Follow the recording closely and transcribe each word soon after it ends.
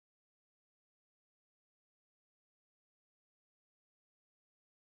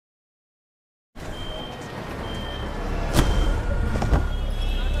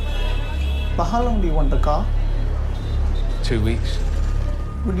how long do you want the car? 2 weeks.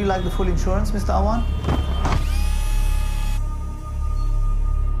 Would you like the full insurance, Mr. Awan?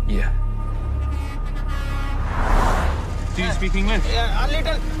 Yeah. Do you speak English? Yeah, a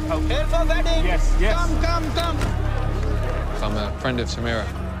little. Oh. Here for wedding. Yes, yes. Come. I'm a friend of Samira.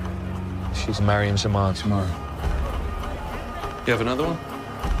 She's marrying Samar tomorrow. You have another one?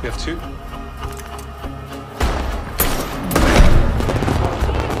 You have two?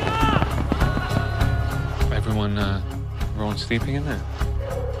 Everyone's sleeping in there.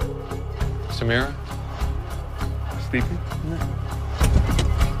 Samira? Sleeping in there?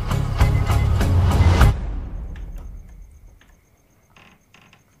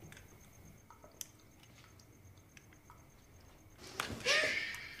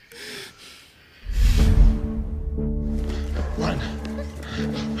 Run.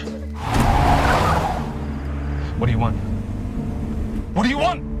 What do you want? What do you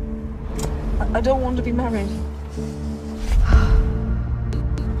want? I don't want to be married.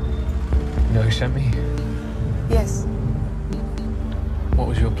 You know who sent me? Yes. What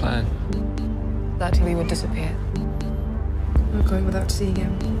was your plan? That he would disappear. I'm going without seeing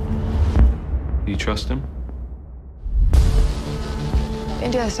him. Do you trust him?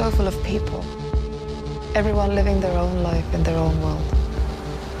 India is so full of people. Everyone living their own life in their own world.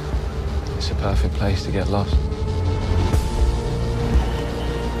 It's a perfect place to get lost.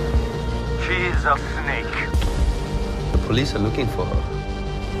 She is a snake. The police are looking for her.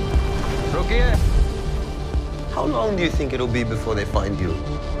 Rukiye. How long do you think it'll be before they find you?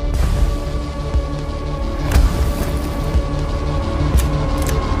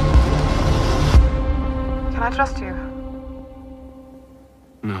 Can I trust you?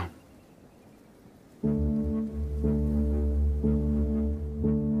 No.